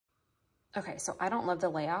Okay, so I don't love the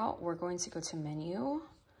layout. We're going to go to menu,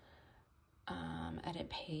 edit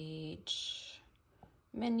page,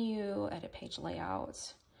 menu, edit page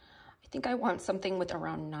layout. I think I want something with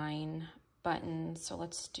around 9 buttons. So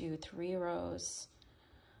let's do 3 rows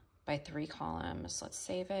by 3 columns. Let's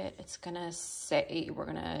save it. It's gonna say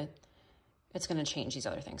it's gonna change these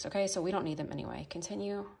other things. Okay, so we don't need them anyway.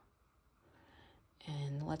 Continue.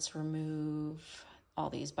 And let's remove all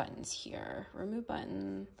these buttons here. Remove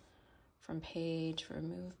button from page,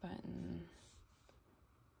 remove button.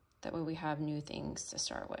 That way we have new things to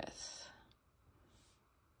start with.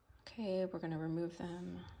 Okay, we're gonna remove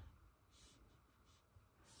them.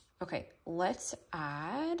 Okay, let's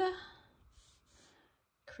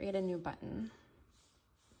create a new button.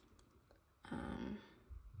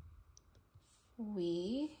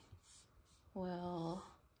 We will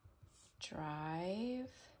drive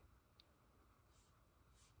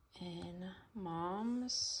in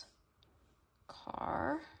Mom's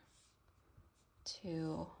car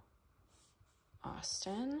to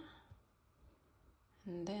Austin.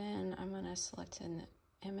 And then I'm gonna select an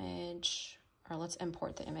image, or let's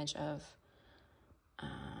import the image of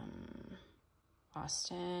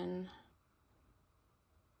Austin.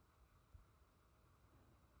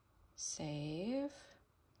 Save.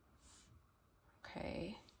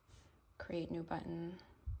 Okay, create new button.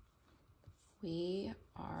 We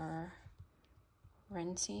are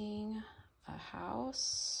renting a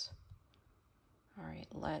house. All right,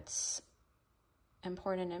 let's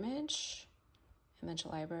import an image, image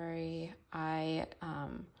library. I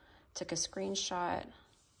took a screenshot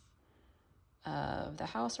of the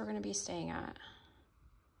house we're gonna be staying at.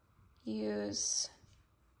 Use,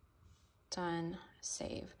 done,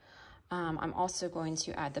 save. I'm also going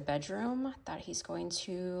to add the bedroom that he's going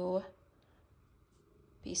to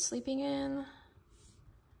be sleeping in.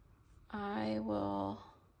 I will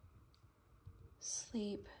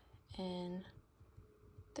sleep in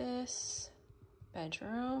this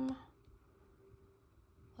bedroom.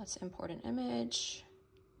 Let's import an image.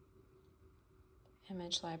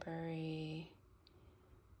 Image library.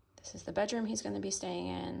 This is the bedroom he's going to be staying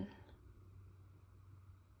in.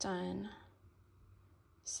 Done.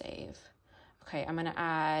 Save. Okay, I'm going to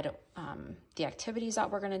add the activities that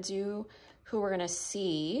we're going to do, who we're going to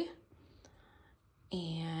see,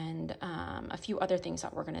 and a few other things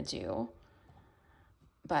that we're going to do.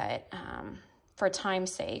 But for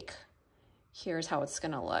time's sake, here's how it's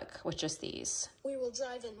going to look with just these. We will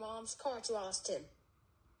drive in Mom's car to Austin.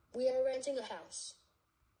 We are renting a house.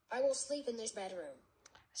 I will sleep in this bedroom.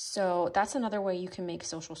 So that's another way you can make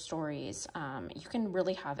social stories. You can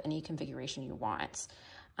really have any configuration you want.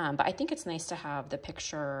 But I think it's nice to have the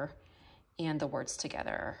picture and the words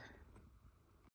together.